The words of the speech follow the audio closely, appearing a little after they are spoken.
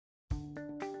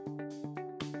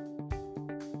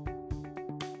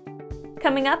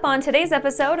Coming up on today's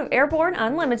episode of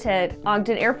Airborne-Unlimited,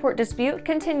 Ogden Airport dispute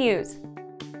continues.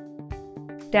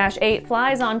 Dash-8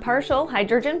 flies on partial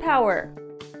hydrogen power.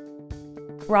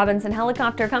 Robinson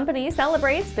Helicopter Company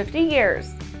celebrates 50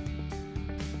 years.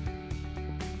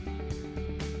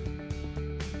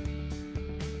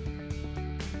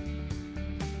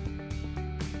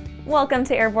 Welcome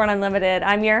to Airborne Unlimited.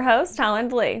 I'm your host,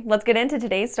 Havilland Lee. Let's get into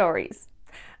today's stories.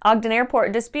 Ogden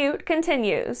Airport dispute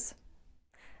continues.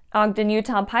 Ogden,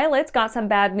 Utah pilots got some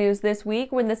bad news this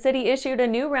week when the city issued a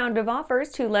new round of offers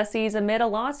to lessees amid a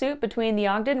lawsuit between the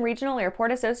Ogden Regional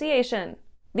Airport Association.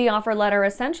 The offer letter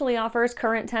essentially offers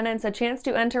current tenants a chance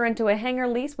to enter into a hangar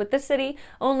lease with the city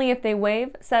only if they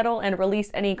waive, settle, and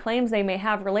release any claims they may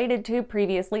have related to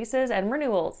previous leases and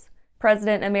renewals.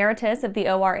 President Emeritus of the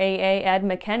ORAA, Ed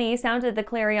McKinney, sounded the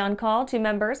clarion call to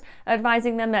members,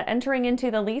 advising them that entering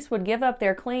into the lease would give up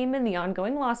their claim in the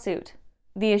ongoing lawsuit.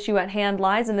 The issue at hand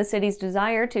lies in the city's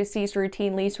desire to cease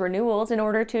routine lease renewals in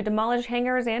order to demolish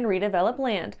hangars and redevelop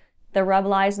land. The rub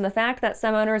lies in the fact that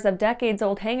some owners of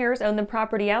decades-old hangars own the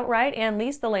property outright and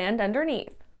lease the land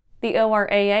underneath. The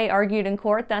ORAA argued in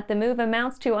court that the move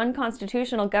amounts to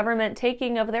unconstitutional government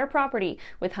taking of their property,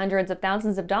 with hundreds of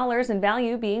thousands of dollars in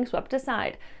value being swept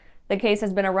aside. The case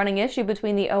has been a running issue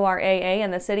between the ORAA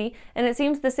and the city, and it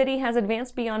seems the city has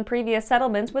advanced beyond previous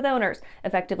settlements with owners,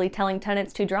 effectively telling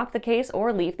tenants to drop the case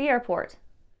or leave the airport.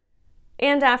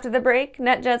 And after the break,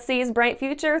 NetJets sees bright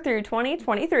future through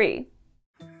 2023.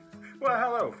 Well,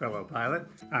 hello, fellow pilot.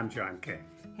 I'm John King.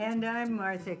 And I'm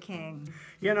Martha King.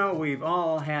 You know, we've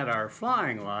all had our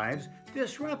flying lives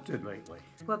disrupted lately.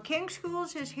 Well, King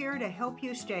Schools is here to help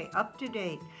you stay up to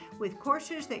date with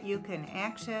courses that you can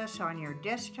access on your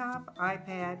desktop,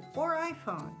 iPad, or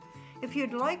iPhone. If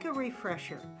you'd like a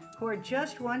refresher or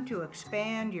just want to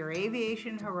expand your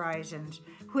aviation horizons,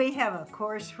 we have a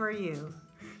course for you.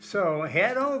 So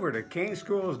head over to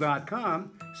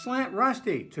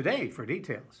kingschools.com/rusty today for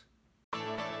details.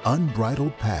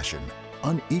 Unbridled passion,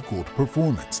 unequaled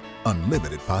performance,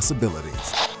 unlimited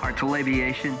possibilities. Hartzell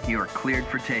Aviation, you are cleared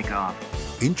for takeoff.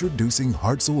 Introducing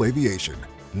Hartzell Aviation,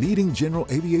 leading general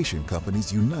aviation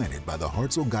companies united by the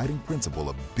Hartzell guiding principle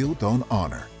of built on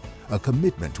honor, a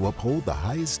commitment to uphold the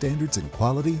highest standards in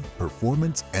quality,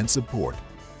 performance, and support.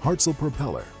 Hartzell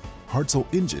Propeller, Hartzell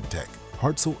Engine Tech,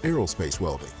 Hartzell Aerospace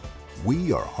Welding.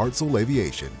 We are Hartzell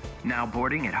Aviation. Now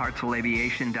boarding at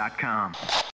hartzellaviation.com.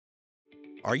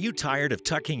 Are you tired of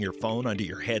tucking your phone under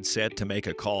your headset to make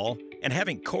a call and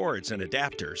having cords and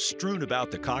adapters strewn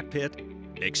about the cockpit?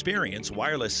 Experience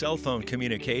wireless cell phone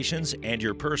communications and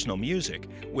your personal music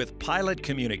with Pilot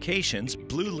Communications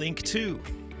BlueLink 2.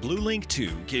 BlueLink 2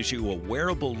 gives you a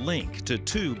wearable link to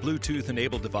two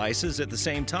Bluetooth-enabled devices at the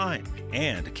same time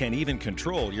and can even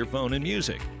control your phone and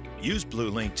music. Use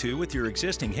BlueLink 2 with your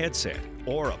existing headset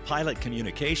or a Pilot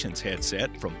Communications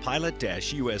headset from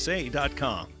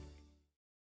pilot-usa.com.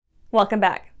 Welcome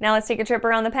back. Now let's take a trip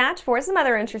around the patch for some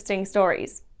other interesting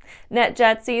stories.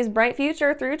 NetJets sees bright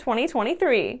future through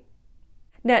 2023.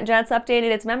 NetJets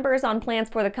updated its members on plans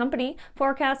for the company,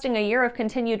 forecasting a year of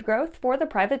continued growth for the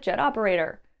private jet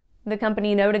operator. The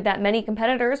company noted that many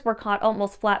competitors were caught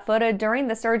almost flat-footed during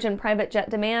the surge in private jet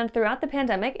demand throughout the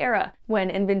pandemic era, when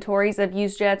inventories of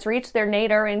used jets reached their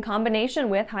nadir in combination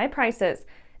with high prices.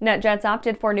 NetJets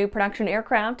opted for new production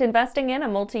aircraft, investing in a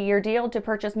multi-year deal to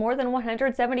purchase more than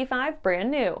 175 brand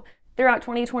new. Throughout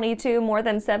 2022, more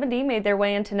than 70 made their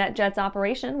way into NetJets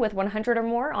operation, with 100 or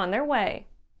more on their way.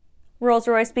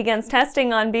 Rolls-Royce begins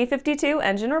testing on B-52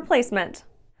 engine replacement.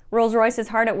 Rolls-Royce is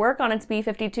hard at work on its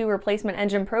B-52 replacement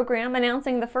engine program,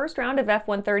 announcing the first round of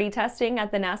F-130 testing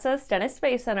at the NASA Stennis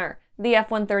Space Center. The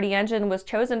F-130 engine was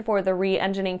chosen for the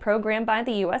re-engineering program by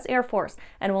the U.S. Air Force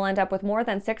and will end up with more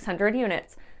than 600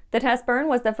 units. The test burn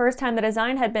was the first time the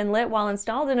design had been lit while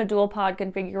installed in a dual-pod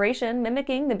configuration,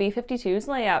 mimicking the B-52's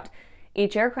layout.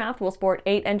 Each aircraft will sport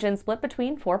 8 engines split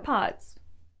between 4 pods.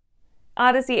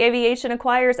 Odyssey Aviation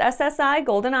acquires SSI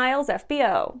Golden Isles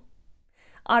FBO.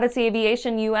 Odyssey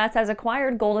Aviation U.S. has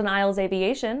acquired Golden Isles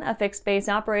Aviation, a fixed-base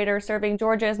operator serving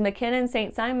Georgia's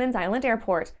McKinnon-St. Simons Island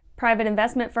Airport. Private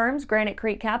investment firms Granite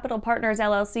Creek Capital Partners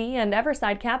LLC and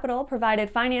Everside Capital provided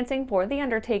financing for the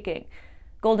undertaking.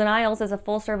 Golden Isles is a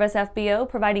full-service FBO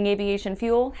providing aviation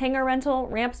fuel, hangar rental,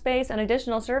 ramp space, and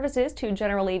additional services to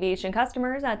general aviation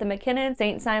customers at the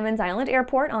McKinnon-St. Simons Island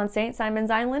Airport on St.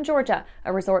 Simons Island, Georgia,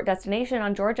 a resort destination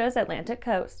on Georgia's Atlantic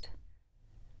coast.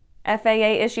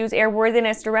 FAA issues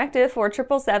airworthiness directive for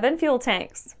 777 fuel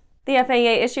tanks. The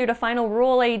FAA issued a final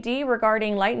Rule AD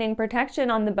regarding lightning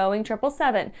protection on the Boeing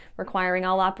 777, requiring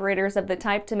all operators of the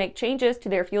type to make changes to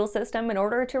their fuel system in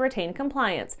order to retain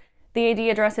compliance. The AD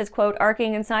addresses, quote,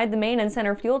 arcing inside the main and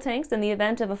center fuel tanks in the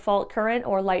event of a fault current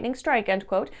or lightning strike, end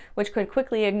quote, which could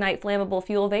quickly ignite flammable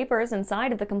fuel vapors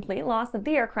inside of the complete loss of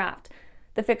the aircraft.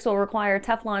 The fix will require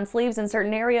Teflon sleeves in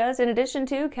certain areas, in addition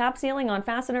to cap sealing on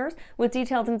fasteners, with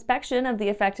detailed inspection of the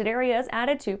affected areas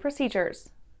added to procedures.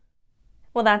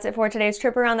 Well, that's it for today's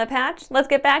trip around the patch. Let's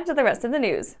get back to the rest of the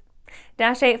news.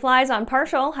 Dash-8 flies on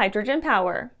partial hydrogen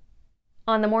power.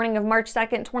 On the morning of March 2,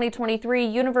 2023,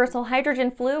 Universal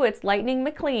Hydrogen flew its Lightning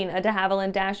McClean, a de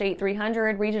Havilland Dash-8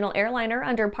 300 regional airliner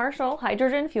under partial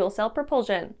hydrogen fuel cell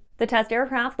propulsion. The test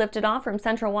aircraft lifted off from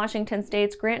Central Washington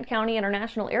State's Grant County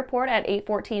International Airport at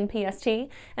 8:14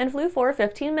 PST and flew for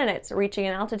 15 minutes, reaching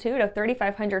an altitude of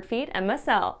 3,500 feet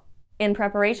MSL. In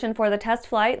preparation for the test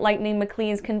flight, Lightning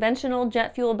McClean's conventional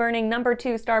jet fuel-burning No.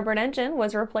 2 starboard engine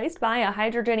was replaced by a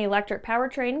hydrogen electric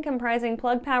powertrain comprising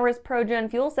Plug Power's ProGen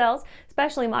fuel cells,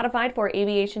 specially modified for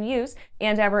aviation use,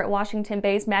 and Everett,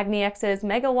 Washington-based Magni-X's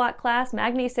megawatt-class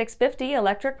Magni 650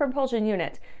 electric propulsion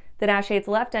unit. The Dash-8's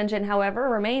left engine, however,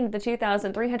 remained the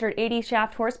 2,380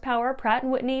 shaft horsepower Pratt &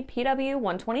 Whitney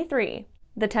PW123.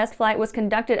 The test flight was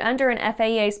conducted under an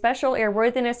FAA Special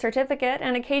Airworthiness Certificate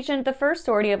and occasioned the first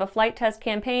sortie of a flight test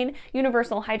campaign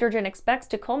Universal Hydrogen expects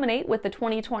to culminate with the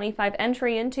 2025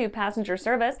 entry into passenger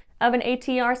service of an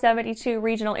ATR-72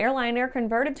 regional airliner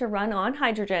converted to run on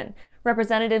hydrogen.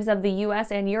 Representatives of the U.S.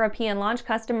 and European launch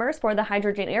customers for the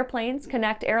hydrogen airplanes,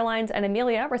 Connect Airlines and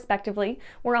Amelia, respectively,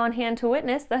 were on hand to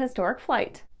witness the historic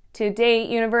flight. To date,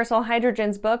 Universal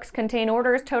Hydrogen's books contain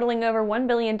orders totaling over $1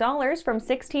 billion from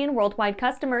 16 worldwide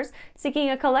customers seeking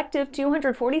a collective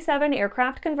 247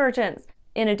 aircraft conversions.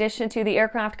 In addition to the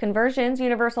aircraft conversions,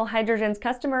 Universal Hydrogen's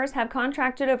customers have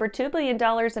contracted over $2 billion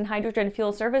in hydrogen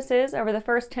fuel services over the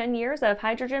first 10 years of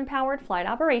hydrogen-powered flight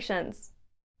operations.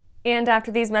 And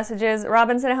after these messages,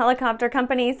 Robinson Helicopter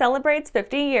Company celebrates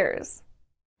 50 years.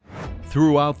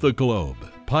 Throughout the globe,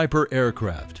 Piper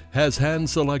Aircraft has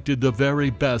hand-selected the very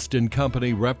best in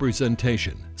company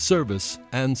representation, service,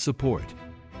 and support.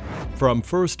 From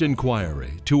first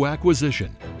inquiry to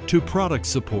acquisition to product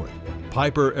support,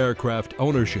 Piper Aircraft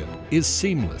ownership is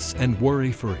seamless and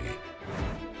worry-free.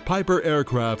 Piper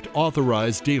Aircraft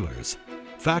authorized dealers,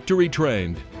 factory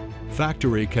trained,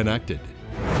 factory connected.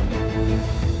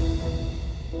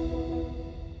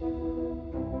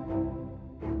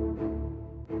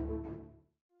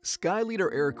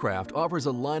 Skyleader Aircraft offers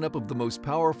a lineup of the most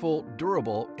powerful,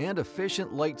 durable, and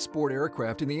efficient light sport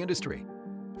aircraft in the industry.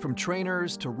 From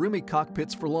trainers to roomy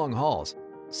cockpits for long hauls,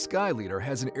 Skyleader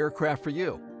has an aircraft for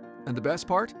you. And the best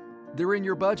part? They're in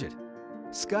your budget.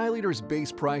 Skyleader's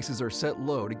base prices are set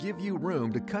low to give you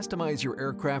room to customize your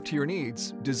aircraft to your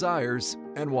needs, desires,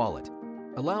 and wallet,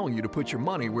 allowing you to put your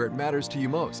money where it matters to you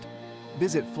most.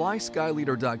 Visit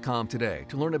flyskyleader.com today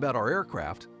to learn about our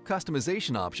aircraft,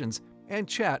 customization options, and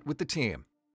chat with the team.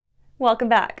 Welcome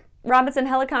back. Robinson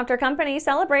Helicopter Company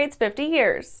celebrates 50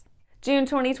 years. June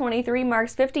 2023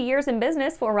 marks 50 years in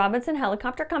business for Robinson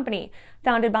Helicopter Company.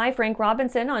 Founded by Frank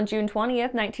Robinson on June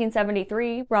 20th,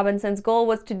 1973, Robinson's goal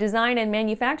was to design and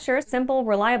manufacture simple,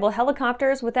 reliable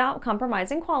helicopters without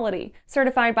compromising quality.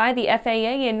 Certified by the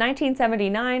FAA in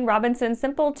 1979, Robinson's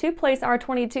simple two-place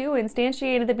R-22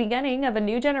 instantiated the beginning of a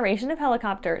new generation of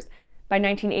helicopters. By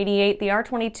 1988, the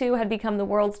R-22 had become the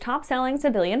world's top-selling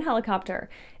civilian helicopter.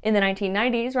 In the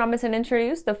 1990s, Robinson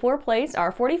introduced the four-place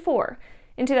R-44.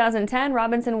 In 2010,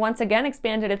 Robinson once again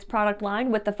expanded its product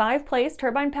line with the five-place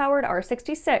turbine-powered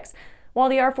R-66. While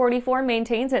the R-44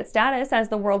 maintains its status as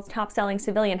the world's top-selling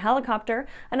civilian helicopter,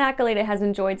 an accolade it has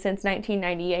enjoyed since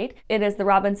 1998, it is the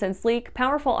Robinson sleek,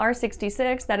 powerful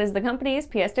R-66 that is the company's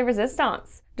pièce de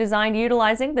résistance. Designed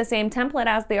utilizing the same template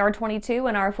as the R-22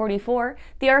 and R-44,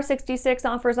 the R-66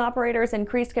 offers operators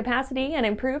increased capacity and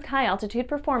improved high-altitude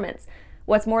performance.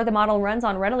 What's more, the model runs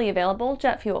on readily available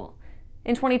jet fuel.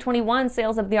 In 2021,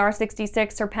 sales of the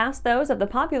R-66 surpassed those of the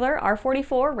popular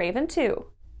R-44 Raven II.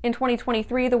 In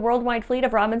 2023, the worldwide fleet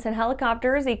of Robinson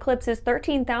helicopters eclipses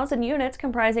 13,000 units,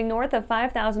 comprising north of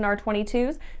 5,000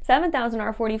 R-22s, 7,000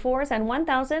 R-44s, and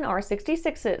 1,000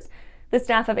 R-66s. The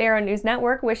staff of Aero-News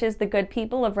Network wishes the good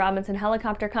people of Robinson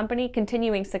Helicopter Company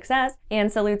continuing success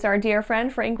and salutes our dear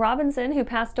friend Frank Robinson, who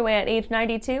passed away at age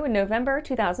 92 in November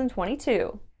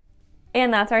 2022.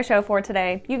 And that's our show for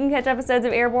today. You can catch episodes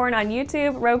of Airborne on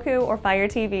YouTube, Roku, or Fire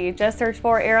TV. Just search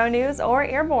for Aero-News or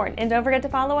Airborne, and don't forget to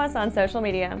follow us on social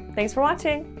media. Thanks for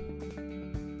watching!